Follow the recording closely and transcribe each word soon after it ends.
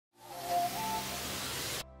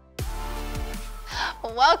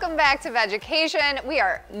Welcome back to Vegucation. We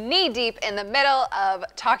are knee deep in the middle of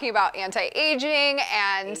talking about anti-aging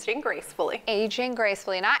and aging gracefully. Aging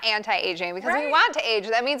gracefully, not anti-aging, because we want to age.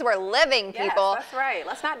 That means we're living people. Yes, that's right.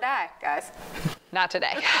 Let's not die, guys. Not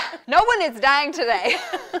today. No one is dying today.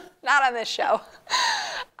 Not on this show.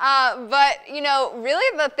 But, you know,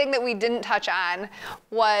 really the thing that we didn't touch on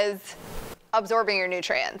was absorbing your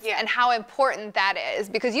nutrients and how important that is,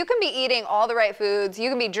 because you can be eating all the right foods, you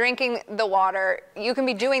can be drinking the water, you can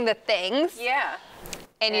be doing the things,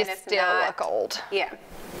 and you still look old. Yeah.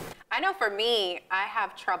 I know for me, I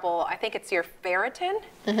have trouble, I think it's your ferritin.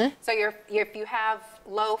 So if you have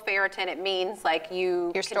low ferritin, it means like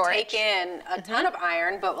you can take in a ton of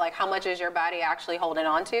iron, but like how much is your body actually holding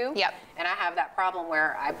on to? And I have that problem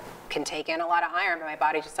where I can take in a lot of iron, but my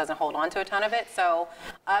body just doesn't hold on to a ton of it. So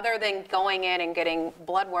other than going in and getting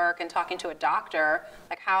blood work and talking to a doctor,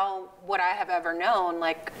 like how would I have ever known,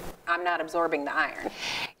 like I'm not absorbing the iron?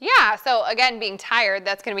 Yeah, so again, being tired,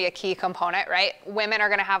 that's gonna be a key component, right? Women are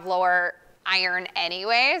gonna have lower iron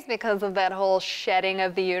anyways because of that whole shedding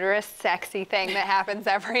of the uterus sexy thing that happens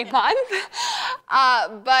every month.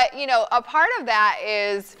 But you know, a part of that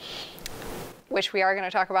is, which we are going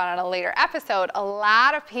to talk about on a later episode, a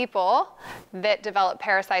lot of people that develop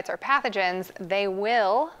parasites or pathogens, they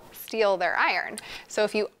will steal their iron. So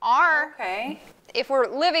if you are, if we're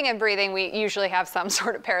living and breathing, we usually have some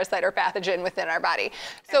sort of parasite or pathogen within our body.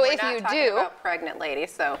 So if you do, about pregnant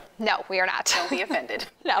ladies, so no, we are not. Don't be offended.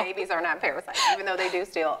 No, babies are not parasites, even though they do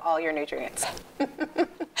steal all your nutrients.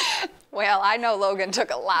 Well, I know Logan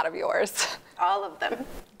took a lot of yours. All of them.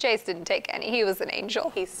 Jace didn't take any. He was an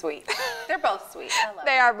angel. He's sweet. They're both sweet. I love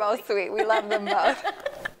they are both sweet. We love them both.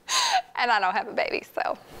 And I don't have a baby,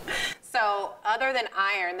 so. So other than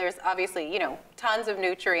iron, there's obviously, you know, tons of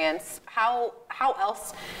nutrients. How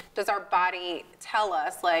else does our body tell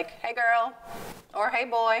us, like, hey girl, or hey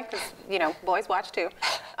boy, because, you know, boys watch too,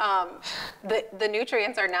 the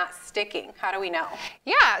nutrients are not sticking? How do we know?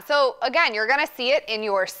 Yeah, so again, you're gonna see it in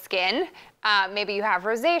your skin. Maybe you have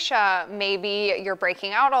rosacea, maybe you're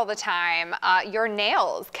breaking out all the time. Your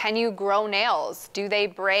nails, can you grow nails? Do they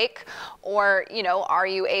break, or, you know, are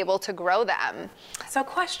you able to grow them? So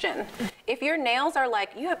question, if your nails are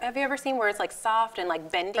like, have you ever seen where it's like soft and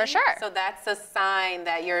like bendy? For sure. So that's a sign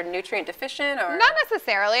that you're nutrient deficient, or? Not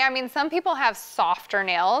necessarily. I mean, some people have softer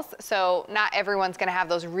nails, so not everyone's gonna have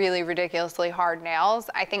those really ridiculously hard nails.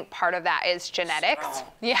 I think part of that is genetics.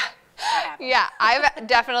 Yeah. Yeah, I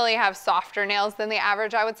definitely have softer nails than the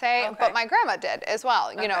average, I would say, but my grandma did as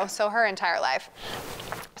well, you know, so her entire life.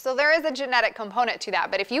 So there is a genetic component to that,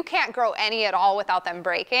 but if you can't grow any at all without them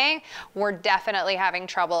breaking, we're definitely having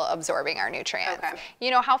trouble absorbing our nutrients. You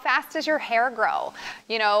know, how fast does your hair grow?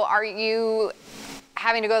 You know, are you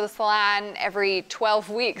having to go to the salon every 12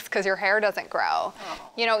 weeks because your hair doesn't grow?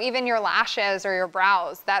 You know, even your lashes or your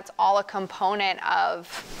brows, that's all a component of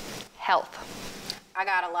health. I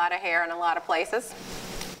got a lot of hair in a lot of places,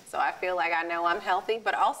 so I feel like I know I'm healthy,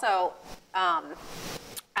 but also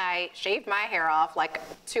I shaved my hair off like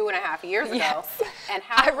 2.5 years ago. And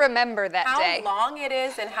I remember that day. How long it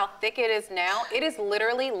is and how thick it is now, it is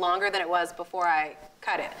literally longer than it was before I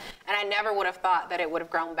cut it. And I never would have thought that it would have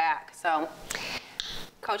grown back. So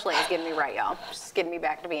Coach Lane is getting me right, y'all. Just getting me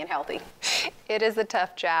back to being healthy. It is a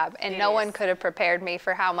tough job, and no one could have prepared me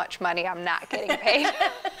for how much money I'm not getting paid.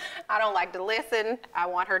 I don't like to listen. I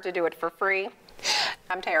want her to do it for free.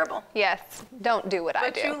 I'm terrible. Yes, don't do what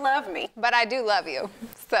I do. But you love me. But I do love you.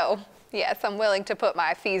 So, yes, I'm willing to put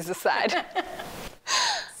my fees aside.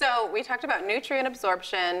 So we talked about nutrient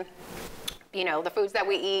absorption. You know, the foods that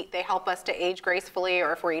we eat, they help us to age gracefully,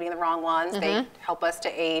 or if we're eating the wrong ones, they help us to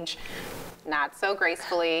age not so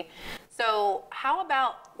gracefully. So how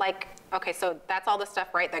about, like, okay, so that's all the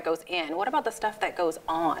stuff, right, that goes in. What about the stuff that goes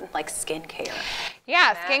on, like skincare?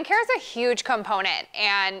 Yeah, skincare is a huge component.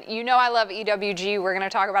 And you know I love EWG. We're going to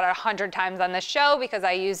talk about it 100 times on this show because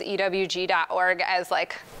I use EWG.org as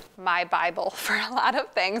like my Bible for a lot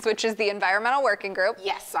of things, which is the Environmental Working Group.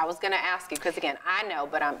 Yes, I was going to ask you because, again, I know,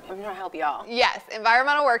 but I'm going to help y'all. Yes,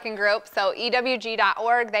 Environmental Working Group. So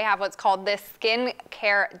EWG.org, they have what's called this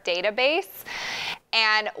skincare database.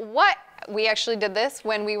 And what we actually did this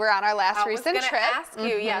when we were on our last recent trip. I was going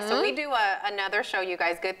to ask you, yeah, so we do another show, you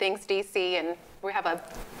guys, Good Things DC, and we have a,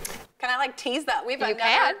 can I like tease that? We have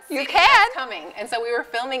another city that's coming. And so we were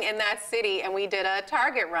filming in that city, and we did a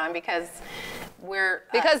Target run because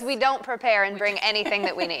we don't prepare and bring anything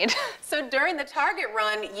that we need. So during the Target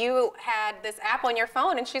run, you had this app on your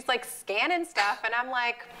phone, and she's like scanning stuff, and I'm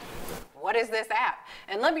like, what is this app?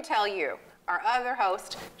 And let me tell you, our other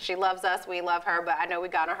host, she loves us, we love her, but I know we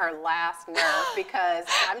got on her last nerve because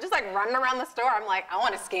I'm just like running around the store. I'm like, I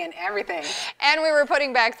want to scan everything. And we were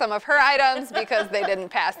putting back some of her items because they didn't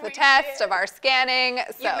pass the test of our scanning.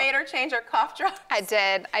 So you made her change her cough drops? I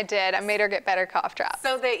did. I made her get better cough drops.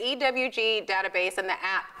 So the EWG database and the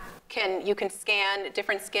app, you can scan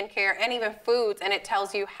different skincare and even foods, and it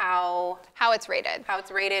tells you how it's rated. How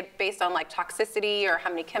it's rated based on like toxicity or how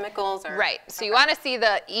many chemicals. Or, right. So you want to see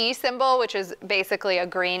the E symbol, which is basically a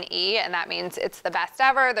green E, and that means it's the best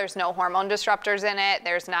ever. There's no hormone disruptors in it.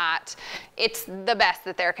 It's the best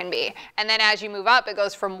that there can be. And then as you move up, it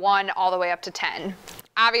goes from 1 all the way up to 10.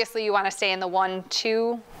 Obviously, you want to stay in the 1,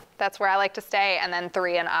 2. That's where I like to stay, and then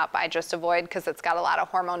 3 and up I just avoid because it's got a lot of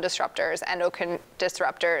hormone disruptors, endocrine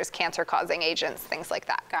disruptors, cancer-causing agents, things like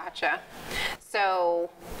that. Gotcha.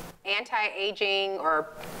 So anti-aging or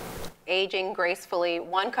aging gracefully,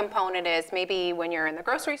 one component is maybe when you're in the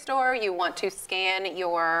grocery store, you want to scan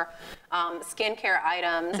your skincare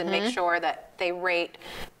items and make sure that they rate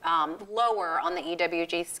lower on the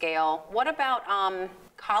EWG scale. What about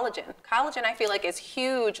collagen? Collagen, I feel like, is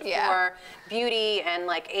huge for beauty and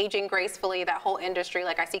like aging gracefully, that whole industry.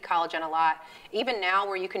 Like I see collagen a lot. Even now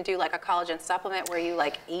where you can do like a collagen supplement where you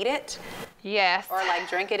like eat it. Yes. Or like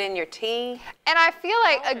drink it in your tea. And I feel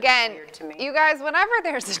like, again, you guys, whenever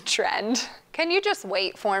there's a trend, can you just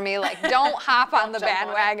wait for me? Like, don't hop on the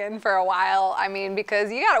bandwagon for a while. I mean,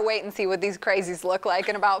 because you gotta wait and see what these crazies look like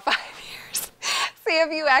in about 5 years. See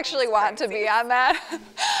if you actually want to be on that.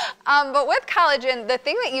 But with collagen, the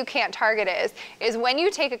thing that you can't target is when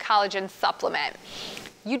you take a collagen supplement,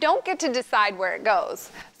 you don't get to decide where it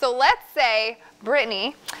goes. So let's say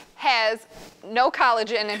Brittany has no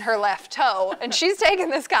collagen in her left toe, and she's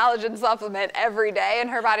taking this collagen supplement every day, and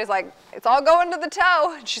her body's like, it's all going to the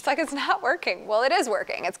toe. And she's like, it's not working. Well, it is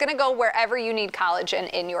working. It's gonna go wherever you need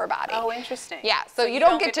collagen in your body. Oh, interesting. Yeah, so you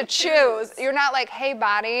don't get to choose. You're not like, hey,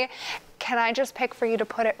 body, can I just pick for you to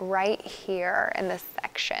put it right here in this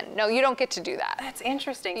section? No, you don't get to do that. That's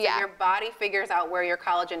interesting. So your body figures out where you're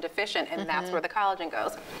collagen deficient, and that's where the collagen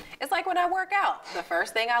goes. It's like when I work out. The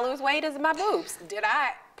first thing I lose weight is my boobs. Did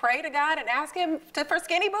I pray to God and ask him for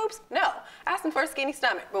skinny boobs? No. I asked him for a skinny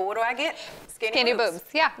stomach. But what do I get? Skinny boobs.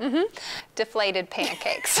 Yeah. Deflated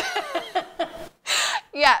pancakes.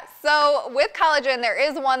 Yeah, so with collagen, there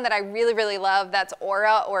is one that I really, really love. That's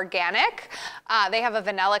Aura Organic. They have a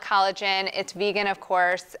vanilla collagen. It's vegan, of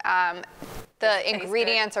course. The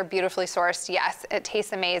ingredients are beautifully sourced. Yes, it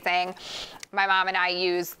tastes amazing. My mom and I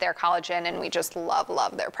use their collagen, and we just love,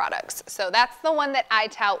 love their products. So that's the one that I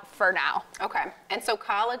tout for now. Okay, and so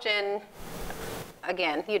collagen,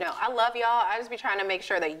 again, you know, I love y'all. I just be trying to make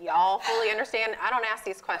sure that y'all fully understand. I don't ask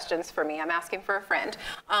these questions for me. I'm asking for a friend.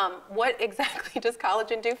 What exactly does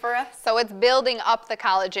collagen do for us? So it's building up the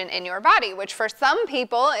collagen in your body, which for some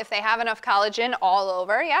people, if they have enough collagen all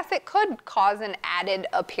over, yes, it could cause an added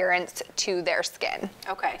appearance to their skin.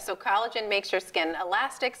 Okay, so collagen makes your skin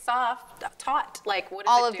elastic, soft, taut. Like, what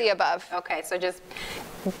does all it of do? the above. Okay, so just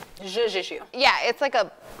zhuzhes you. Yeah, it's like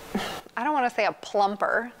a, I don't want to say a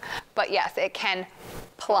plumper, but yes, it can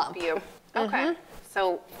plump you. Okay.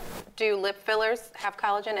 So do lip fillers have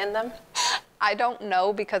collagen in them? I don't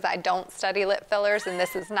know because I don't study lip fillers and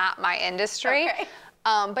this is not my industry. Okay.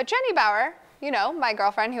 But Jenny Bauer, you know, my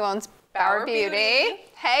girlfriend who owns Bauer Beauty.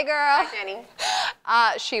 Hey girl. Hi Jenny.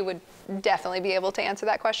 She would definitely be able to answer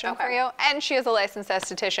that question for you. And she is a licensed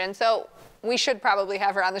esthetician. So we should probably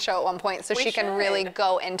have her on the show at one point so she can really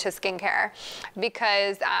go into skincare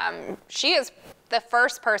because she is the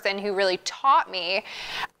first person who really taught me.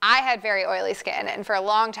 I had very oily skin, and for a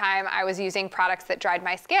long time I was using products that dried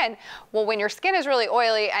my skin. Well, when your skin is really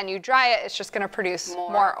oily and you dry it, it's just gonna produce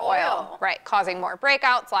more oil, right? Causing more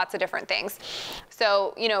breakouts, lots of different things.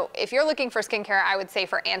 So, you know, if you're looking for skincare, I would say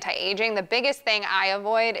for anti-aging, the biggest thing I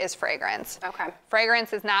avoid is fragrance. Okay.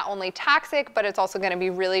 Fragrance is not only toxic, but it's also gonna be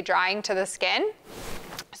really drying to the skin.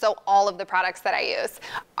 So all of the products that I use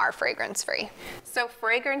are fragrance-free. So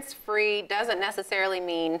fragrance-free doesn't necessarily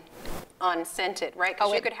mean unscented, right?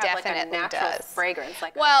 Because you could have like a natural fragrance.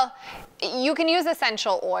 Like well, you can use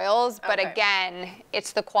essential oils, but again,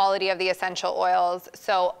 it's the quality of the essential oils.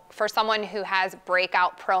 So for someone who has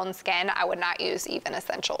breakout-prone skin, I would not use even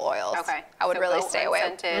essential oils. Okay. I would really stay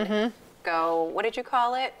away. Go, what did you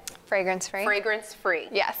call it? Fragrance-free. Fragrance-free.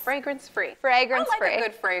 Yes. Fragrance-free. Fragrance-free. I like a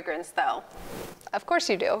good fragrance, though. Of course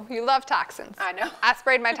you do. You love toxins. I know. I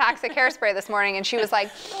sprayed my toxic hairspray this morning, and she was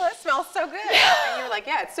like, "Oh, it smells so good." And you were like,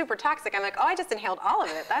 "Yeah, it's super toxic." I'm like, "Oh, I just inhaled all of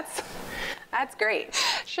it. That's great."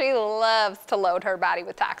 She loves to load her body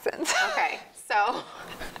with toxins. Okay, so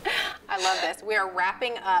I love this. We are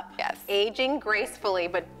wrapping up Aging Gracefully,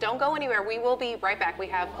 but don't go anywhere. We will be right back. We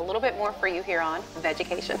have a little bit more for you here on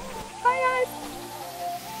Vegucation. Bye, guys.